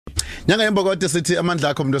Nyanga yembokode sithi amandla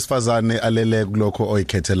akho umuntu wesifazane alele kulokho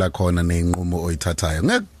oyikhethela khona nezinqumo oyithathayo.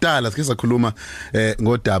 Ngekudala sike sakhuluma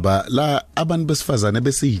ngodaba la abantu besifazane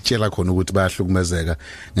besiyitshela khona ukuthi bayahlukumezeka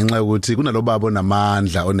ngenxa yokuthi kunalobaba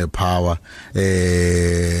onamandla onepower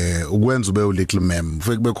ukwenza ube ulittle mem.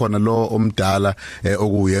 Ufike kube khona lo omdala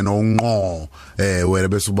okuyena onqo wena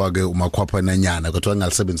bese ubake umakhwapheni nyana kodwa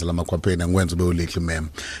ngalisebenzisa lamakhwapheni ngikwenza ube ulittle mem.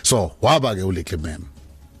 So waba ke ulittle mem.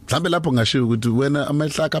 Mhlambe lapho ngashiya ukuthi wena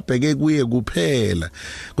amahlaka abheke kuye kuphela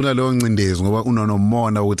kunalowo ncindezi ngoba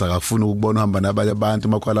unonomona ukuthi akafuni ukubona uhamba nabanye abantu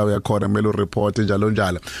makhwala uyakhona kumele ureport njalo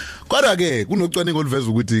njalo. Kodwa ke kunocwaningo oluveza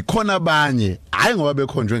ukuthi khona abanye hayi ngoba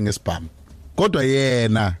bekhonjwe ngesibhamu kodwa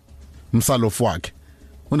yena umsalofu wakhe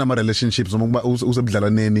unama relationships ngoba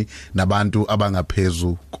usebudlalaneni nabantu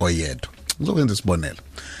abangaphezulu koyedwa. Ngizokwenza isibonelo.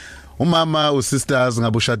 Umama usisters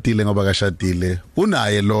ngabe ushadile ngoba kashadile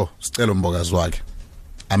unaye lo sicelo mbokazi wakhe.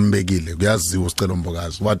 Ambekile kuyaziwa usicelo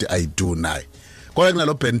mbokazi what I do naye kodwa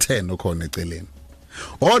kunalo Ben 10 okhona eceleni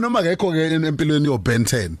noma ngekho ke empilweni yo Ben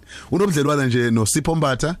 10 unobudlelwana nje noSipho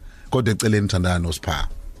Mbatha kodwa eceleni uthandana noSipha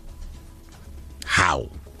how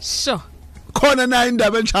sure khona nayo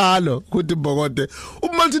indaba enjalo ukuthi mbokode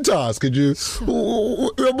umultitask nje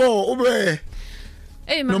yabo ube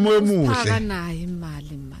nomoya muhle naye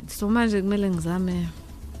imali man so manje kumele ngizame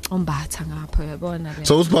Ombatha ngapha uyabona ke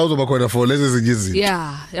so uSipha uzoba khona for lezi zingizi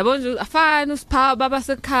yabona nje afana uSipha baba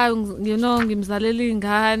sekhaya ngimzalela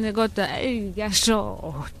ingane kodwa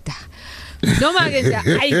kuyashoda noma ke nje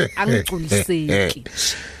angiculiseki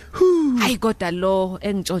kodwa lo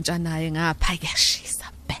engitshontsha naye ngapha kuyashisa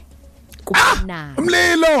be kubona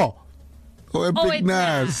umlilo epic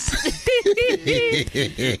nas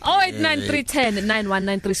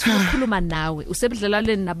 0893109193 sikhuluma nawe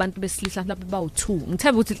usebudlelaleni nabantu besilisa lapha bawu2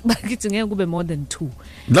 ngithemba ukuthi bakithi ngeke kube more than 2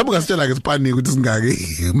 lapho ngasitshela ke sipani ukuthi singake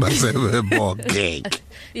masebe bonke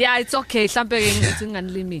it's okay mhlambe ke ngithi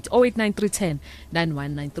ngani limit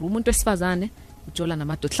 0893109193 umuntu wesifazane ujola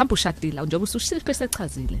namadoda mhlambe ushadile njengoba usushiphe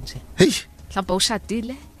sechazile nje mhlambe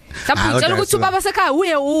ushadile mhlawumbe utshela ukuthi ubaba sekhaya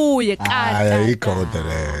uye kanta ayikhoda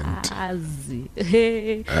lento azi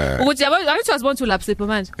ukuthi yabo angithi wazibona ukuthi ulapsipho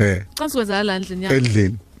manje cha sikwenzala la endlini yakho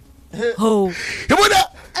endlini ho yabona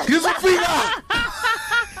ngizofika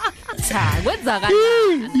cha kwenzakala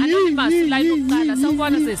anonymous line oqala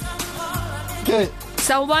sawubona sisi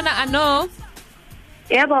sawubona ano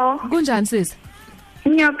yebo kunjani sisi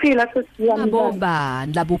Ngiyaphila sesiyami boba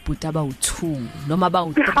labo bhuti abawu2 noma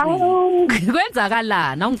abawu3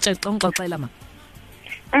 kwenzakalana ungixoxela ma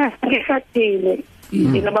ngishadile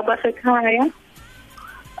nginobaba sekhaya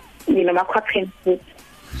nginomakhwapheni futhi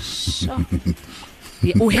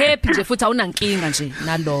uhappy nje futhi awunankinga nje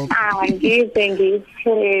nalokho ngize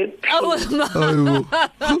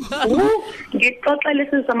ngixoxele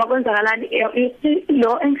sizama kwenzakalani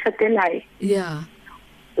lo engishade naye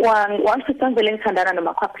Wasithandele ngithandana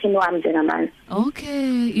nomakhwapheni wami njengamanje.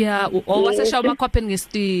 Okay, wasesha umakhwapheni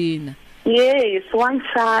ngestina. Yes,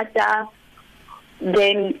 wanshada.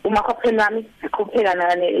 Then umakhwapheni wami uqhubeka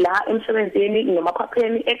naye la emsebenzini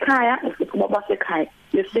nomakhwapheni ekhaya futhi ubaba sekhaya.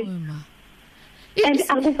 You see? And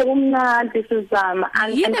akuve kumnandi sizama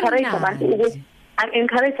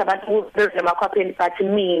encourage abantu ukuthi nomakhwapheni but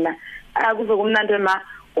mina akuve kumnandi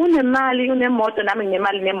unemali unemoto nami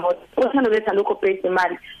nginemali nemoto uthando letha lokho base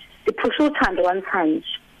imali siphusha uthando one time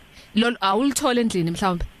lo awulithola endlini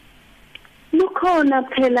mhlawumbe lukhona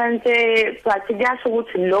phela nje but kuyasho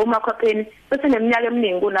ukuthi lo makhwapheni bese neminyaka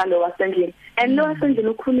eminingi kunalo wasendlini and lo wasendlini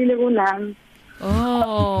ukhulile kunami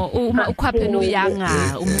ukhwapheni uyanga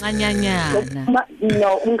umncanyanyana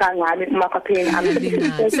no ungangani umakhwapheni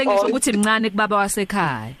sengisho ukuthi mncane kubaba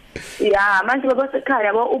wasekhaya manje baba wasekhaya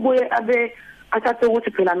yabo ubuye athathe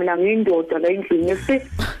ukuthi phela mina ngiyindoda la endlini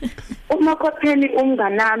umakhwapheni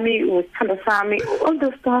umnganami usithando sami all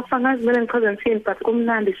the stuff angazimele ngipresentini but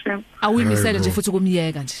kumnandi shem awuyimisele nje futhi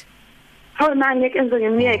kumyeka nje manje kenze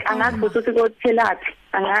ngimyeka angazi ukuthi kothelaphi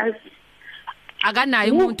angazi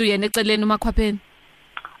akanayo umuntu yena eceleni umakhwapheni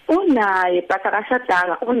unaye but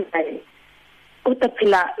akashadanga unaye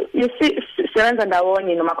phela sisebenza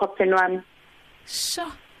ndawonye nomakhwapheni wami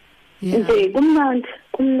nje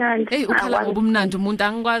kumnandi ukhala ngobumnandi umuntu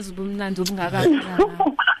angikwazi ubumnandi obungakakazi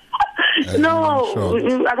no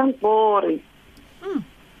akangibori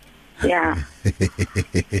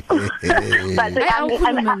but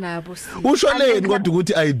nabo usholeni kodwa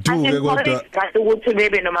ukuthi ayiduke kodwa ukuthi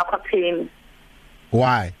bebe nomakhwapheni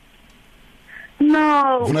why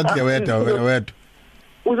no ufuna ukuthi wedwa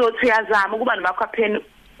uzothi uyazama ukuba nomakhwapheni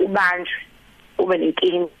ubanjwe ube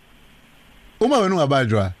nenkingi uma wena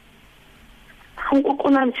ungabanjwa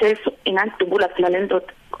uNkulunkulu Jesu ingandubula phela lento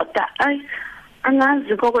kodwa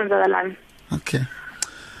Angazi kokwenzakalani. Okay.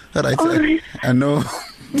 All right. I know.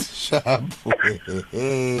 Sharp.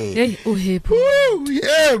 Hey, uhepho.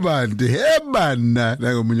 Yeah, man.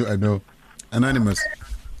 Nangomunye I know. Anonymous.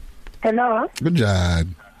 Hello. Kunjani?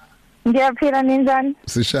 Ngiyaphila ninjani?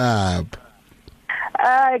 Sisharp.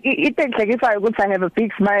 Into enhlekisayo ukuthi I have a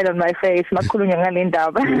big smile on my face makhulunywa ngale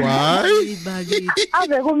ndaba. Why?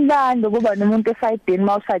 Ave kumnandi kuba nomuntu esayidini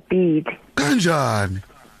mawusadile. Kanjani?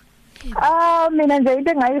 Mina nje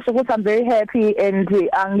into engayisho ukuthi I'm very happy and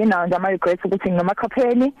anginawo nje ama regrets ukuthi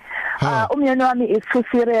nginomakhwapheni. Umyeni wami is too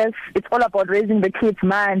serious. It's all about raising the kids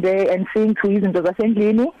manje and seeing to izinto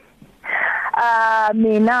zasendlini.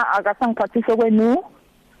 Mina akasangiphathise kwenu.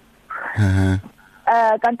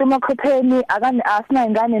 Kanti umakhwapheni asina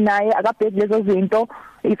ingane naye akabheki lezo zinto.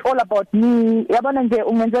 It's all about me. Yabona nje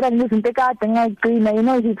ungenzela izinto ekade ngayigcina. You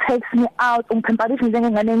know, he takes me out ungiphembalisa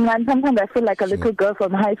njengengane encane. Sometimes I feel like a little girl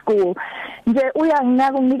from high school. Nje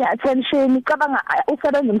uyanginaka unginika attention. Cabanga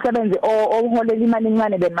usebenza umsebenzi oholela imali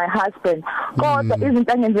encane than my husband. Kodwa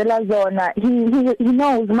izinto angenzela zona he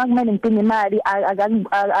knows makumele ngidinga imali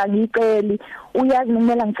angiceli. Uyazi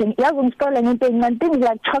ngimela ngithini. Yazi ungisitola ngento encane. Things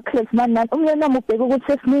like chocolates man. Umyeni wami ubheka ukuthi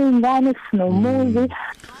sesiningane sinomuzi.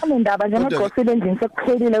 Anendaba nje ngogosile endlini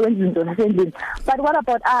sekuphelile kwenzinto nasendlini. But what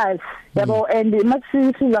about us? Yabo and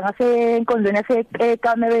masisiza ngasenkonzweni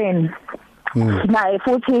yasekamereni. Naye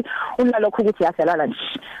futhi unalokho ukuthi yaselala nje.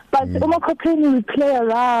 But umakhwapheni we play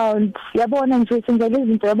around. Yabona nje senza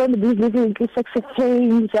izinto yabona these sex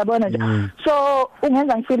change yabona nje. So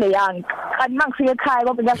ungenza ngifile young. Kanti mangifika ekhaya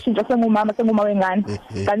konke kuyashintsha sengumama wengane.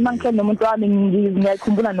 Kanti mangikhe nomuntu wami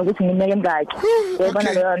ngiyakhumbula nokuthi ngimeke ngakhe.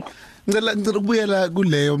 Yabona leyo nto. Ngicela ukubuyela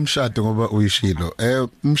kuleyo umshado ngoba uyishilo.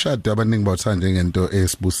 Umshado abaningi bawuthanda ngento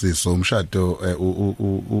esibusiso. Umshado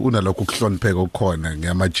unalokho ukuhlonipheka okukhona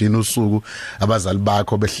ngamajini usuku abazali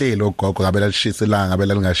bakho behlelo ogogo ngabe lalishisa ilanga ngabe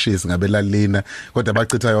lalingashisi ngabe lalina kodwa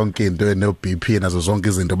bachitha yonke into ne BP nazo zonke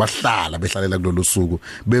izinto behlalela kulolu suku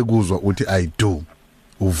bekuzwa uthi I do.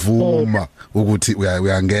 Uvuma ukuthi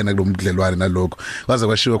uyangena kulomdlelwane nalokho kwaze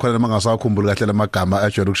kwashiwa khona mangasakhumbula kahle lamagama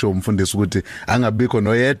ajwayele ukushiwo umfundisi ukuthi angabikho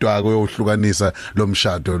noyedwa akoyohlukanisa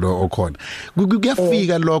lomshado lo okhona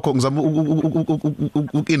kuyafika lokho ngizama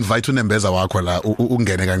ukinvite uNembeza wakho la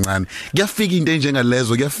ungene kancane kuyafika into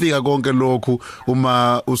enjengalezo kuyafika konke lokho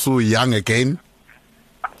uma usu young again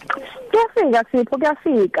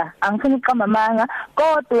kuyafika angifuni uqamba amanga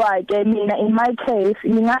kodwa ke mina in my case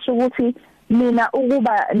ngingasho ukuthi mina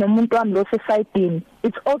ukuba nomuntu wami lo society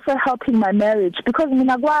it's also helping my marriage because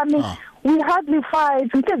mina kwami we hardly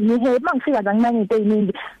fight into ezihe mangifika nje nginanye into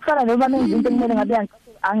eziningi fana noba menza into kumele ngabe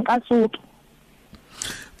angicasuki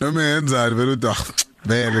noma yenzani vele uthi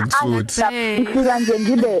vele ngisuthi ngifika nje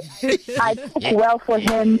ngibe I took well for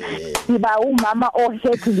him ngiba umama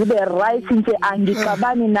happy ngibe right nje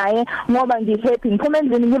angicabani naye ngoba ngihappy ngiphuma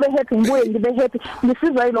endlini ngibe happy ngibuye ngibe happy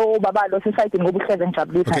ngisizwa yilo baba lo society ngoba uhleze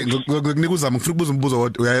ngijabulisa okay ngikunika uzama ngifuna ukubuza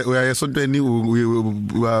umbuzo uya esontweni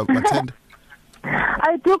uyathenda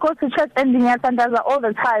I do go to church and ngiyathandaza all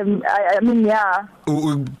the time I mean yeah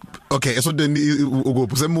okay esontweni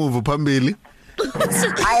ukuphi semuva phambili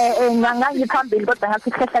ngangiphambili kodwa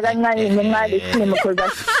ngathi khehla kancane ngenxa lesimo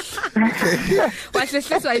because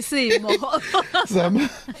wahlehliswa isimo zama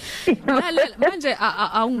manje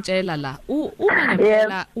awungitshela la uma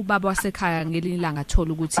ngempela ubaba wasekhaya ngelinye ilanga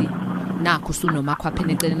thola ukuthi nakho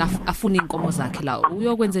sunomakhwapheni eceleni afuna inkomo zakhe la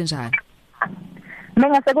uyokwenza njani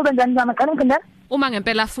Mengase kube njani zama qala ngikindela uma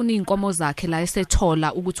ngempela afuna inkomo zakhe la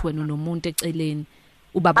esethola ukuthi wena unomuntu eceleni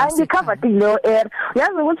ubaba covered lo air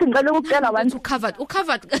yazi ukuthi ngicela ukucela abantu covered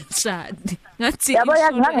kanjani ngathi yabo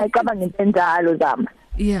ngangicabanga into enjalo zama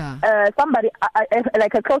yeah somebody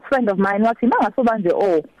like a close friend of mine wathi mangasuba nje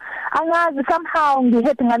angazi somehow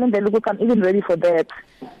ngihappy ngalendlela ukuthi I'm even ready for that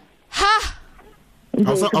ha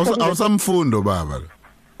awusamfundo baba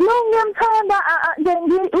no ngiyamthanda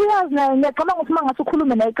uyazi naye ngiyacabanga ukuthi mangase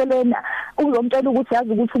ukhulume naye eceleni uzomtshela ukuthi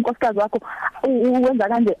yazi ukuthi unkosikazi wakho uwenza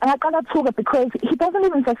kanje angaqala athuka because he doesn't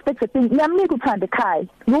even suspect a thing ngiyamnika uthanda ekhaya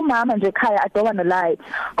umama nje ekhaya adoba nolayi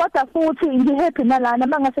kodwa futhi ngihappy nalana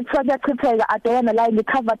mangase kuthiwa kuyachitheka adoba nolayi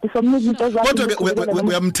ngicovered somnika into zakhe kodwa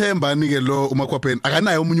uyamthemba nike lo umakhwapheni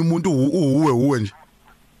akanayo umunye umuntu uwe nje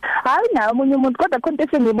hayi nayo umunye umuntu kodwa khonto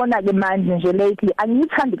esengibona ke manje nje lately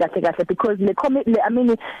angiyithandi kahle because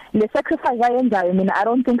le sacrifice ayenzayo mina I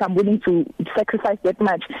don't think I'm willing to sacrifice that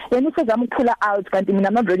much. Yena usezama ukuphula out kanti mina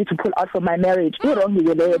I'm not ready to pull out from my marriage. Wrong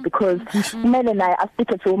leyo because kumele naye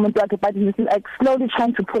asithe to umuntu wakhe but he's like slowly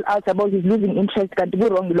trying to pull out about his losing interest kanti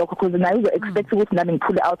wrong lokho because naye uzo expect ukuthi nami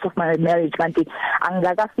ngipull out of my marriage kanti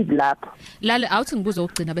angakafiki lapho. Lale awuthi ngibuzo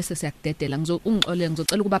ukugcina bese siyakudedela ungixolele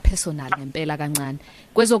ngizocela ukuba personal ngempela kancane.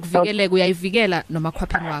 Kwezokuvikeleka uyayivikela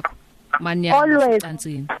nomakhwapheni wakho. Manje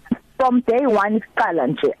cansini. From day one iqala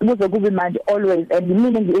nje kuze kube manje always and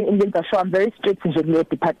mina ngenza sure I'm very strict nje kule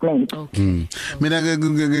department. Mina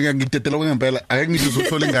ngidedela ngempela ake ngithi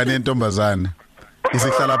uzothola ingane yentombazana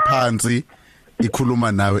isihlala phansi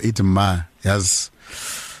ikhuluma nawe ithi ma yazi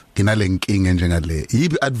nginale nkinga njengale.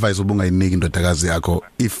 Yibi advice obungayiniki indodakazi yakho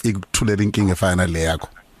if ikuthulela inkinga efana le yakho?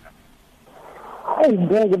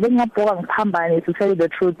 Ngeke bengiyabhoka ngiphambane to tell you the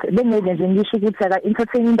truth. Bengeke nje ngisho ukuthi aka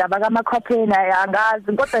entertain indaba kaMakhwapheni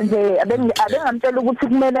angazi kodwa nje abengamtshela ukuthi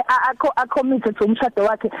kumele a-commit to umshado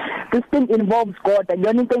wakhe. This thing involves God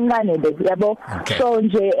akuyona into encane le yabo. So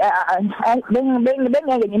nje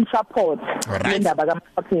bengeke ngimsupport indaba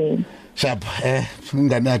kaMakhwapheni. Shap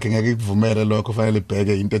ingane yakhe ngeke ikuvumele lokho fanele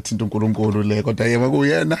ibheke into ethinta uNkulunkulu le kodwa yena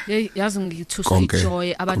kuyena yazi ngithusa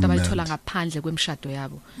ijoy abantu abayithola ngaphandle kwemshado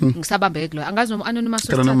yabo ngisabambeke kulo angazi noma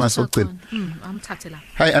anonymous ogcina amthathe la.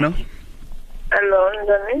 Hi Ano. Hello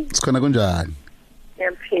njani? Sikhona kunjani?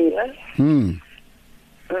 Ngiyaphila.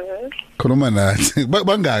 Khuluma nathi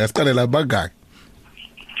bangaka siqale la bangaka?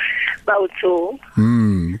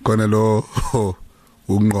 Bawu2. Khona lo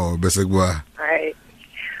unqobo bese kuba hayi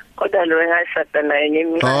kodwa lo ngashada naye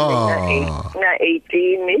ngeminyaka na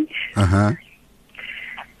 18.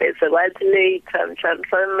 Bese kwathi later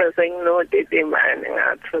mhlawumbe senginodede manje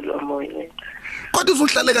ngathola umunye. Kodwa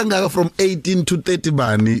usuhlale kangaka from 18 to 30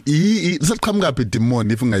 bani sesiqhamuka phi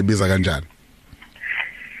demon if ungayibiza kanjani?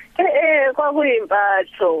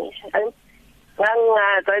 Kwakuyimpatho.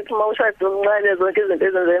 Ngangathi athi mawushada umncane zonke izinto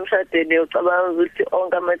ezenza emshadweni ucabanga ukuthi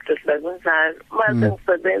onke amadoda kunjalo. Mase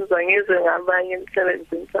ngisebenza ngizwe ngabanye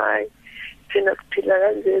emsebenzini hayi. Thina siphila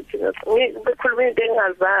kanje thina ngikhuluma into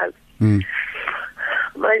engazazi.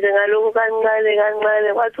 Manje ngaloko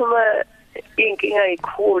kancane kwathi uma inkinga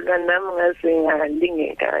ikhula nami ngaze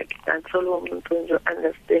ngalingekaki ngathola umuntu nje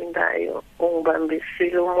understandayo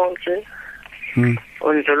ungibambisile umuntu.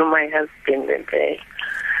 Undlula my husband empela.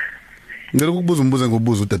 Ngeke ukubuza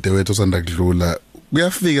ngobuza udadewethu osanda kudlula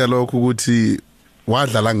kuyafika lokho ukuthi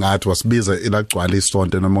wadlala ngathi wasibiza elagcwala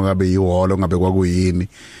isonto noma ngabe yihholo ngabe kwakuyini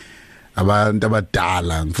abantu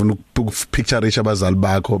abadala ngifuna ukupictureisha abazali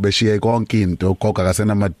bakho beshiye konke into ugoga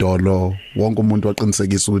kasenamadolo wonke umuntu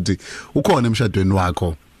waqinisekisa ukuthi ukhona emshadweni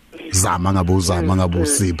wakho zama ngabe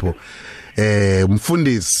usipho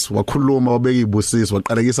umfundisi wakhuluma wabeka ibusisi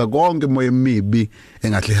waqalekisa konke emoya emibi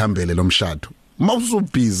engahle ihambele lomshado.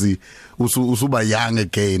 Mawusubusy usuba young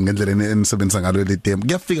again ngendlela enisebenza ngalo le dem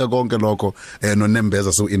kuyafika konke lokho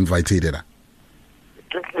noNembeza so invited la.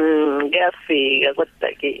 Kuyafika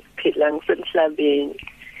kodwa ke phela ngisemhlabeni.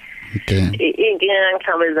 Okay. Inkinga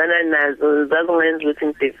ngihambezana nazo zakungenza ukuthi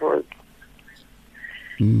ngidivorce.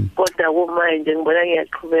 Kodwa kumanje ngibona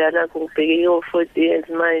ngiyaqhubeka lapho ngibheke yo 40 years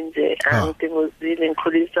manje angidivozile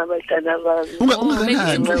ngikhulisa abantwana bami.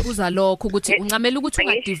 Ungakuza lokho ukuthi uncamela ukuthi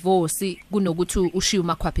ungadivorce kunokuthi ushiye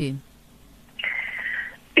uMakhwapheni.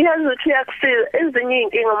 Yazi ukuthi yakusiza ezinye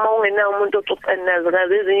inkinga uma ungena umuntu oxoxana nazo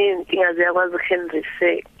kaze ezinye inkinga ziyakwazi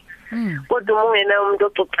ukuhendriseka. Kodwa uma ungena umuntu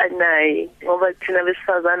oxoxana naye ngoba thina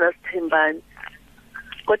besifazana sithembani.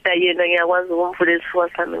 Kodwa yena ngiyakwazi ukumvula isifuba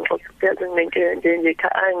sami ngixoxe ngenkinga nje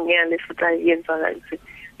angiyale futhi ayenza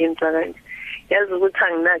kanje. Yazi ukuthi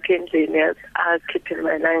anginakho endlini yazi akhiphe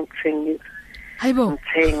imali angithengise. Hayibo.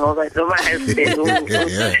 Ngithenga ngoba noma hesibe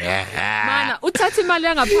Mana uthatha imali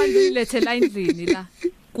yangaphandle ilethela endlini la.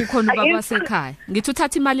 Kukhona ubaba wasekhaya. Ngithi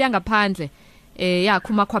uthatha imali yangaphandle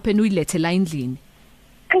yakho uMakhwapheni uyilethela endlini.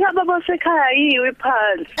 Ngababa wasekhaya ayiwe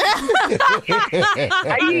phansi.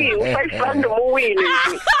 Ayiwe 500 uwile.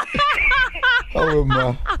 Oh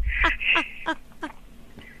ma.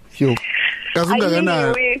 Yo.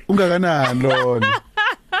 Ungakanani lona?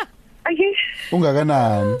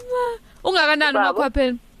 Ungakanani? Ungakanani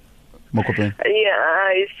uMakhwapheni? Makhwapheni.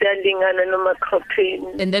 Yeah, isiyalingana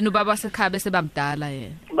noMakhwapheni. And then ubaba wasekhaya bese bamdala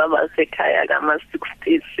yena. Baba wasekhaya kama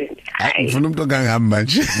 60. Ngifuna umuntu ongangami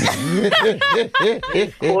manje.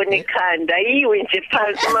 Unikhanda yiwe nje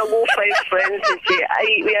phansi makufa ifriends nje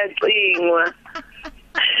ayi uyacingwa.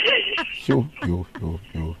 Yo.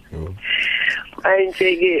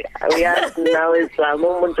 Ayinjeke uyazi nawe zama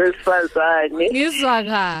umuntu wesifazane. Ngizwa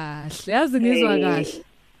kahle, yazi ngizwa kahle.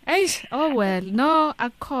 Oh well, no,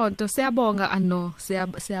 akhonto siyabonga ano,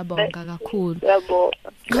 siyabonga kakhulu. Yabo.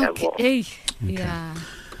 Yeah.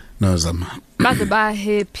 No Zama. Baze ba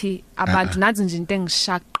happy abantu nathi nje into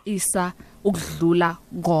engishaqisa ukudlula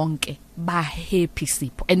konke. Ba happy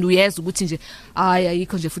Sipho. And uyeza ukuthi nje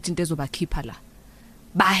ayikho nje futhi into ezobakhipha la.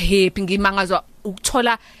 Ba happy ngimangazwa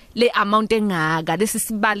ukuthola le amount engaka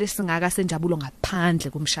lesisibalo singaka senjabulo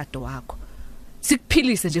ngaphandle komshado wakho.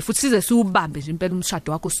 Sikuphilise nje futhi size siubambe nje impela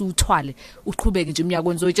umshado wakho siuthwale uqhubeke nje umnyaka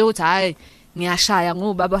onzotshe uthi hayi ngiyashaya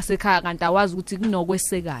ngoba basekhaya kanti awazi ukuthi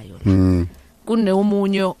kunokwesekayo. Kune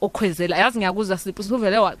umunye okhwezela yazi ngiyakuzwa Sipho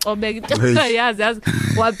sivele wacobeka into yazi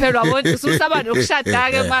waphelwa bonke usaba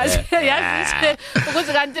nokushada ke manje yazi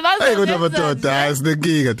ukuthi kanti bazo kodwa madoda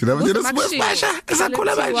asinenkinga thina manje sibasha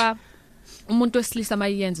esakhula manje umuntu wesilisa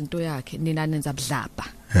mayenza into yakhe nina nenza budlapha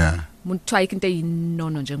umuntu twayike into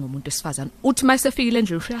eyinono njengomuntu wesifazana uthi mayisefikile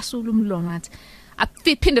nje uyasula umlomo ngathi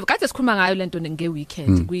aphinde kade sikhuluma ngayo lento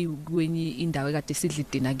ngeweekend kwenye indawo ekade sidla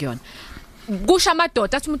idina kuyona kusha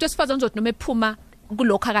amadoda athi umuntu wesifazana uzothi noma ephuma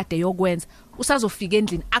kulokho akade yokwenza usazofika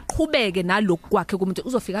endlini aqhubeke nalokho kwakhe kumuntu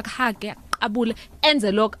uzofika akuhage aqabule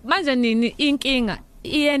enze lokho manje nini inkinga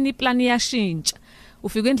iyeni plan iyashintsha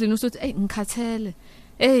ufika endlini usuthi ngikhathele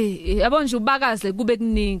yabo nje ubakaze kube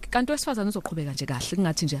kuningi kanti wesifazana uzoqhubeka nje kahle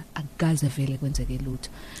kungathi nje akukaze vele kwenzeke lutho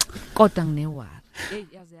kodwa nginewala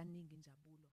yazi yaningi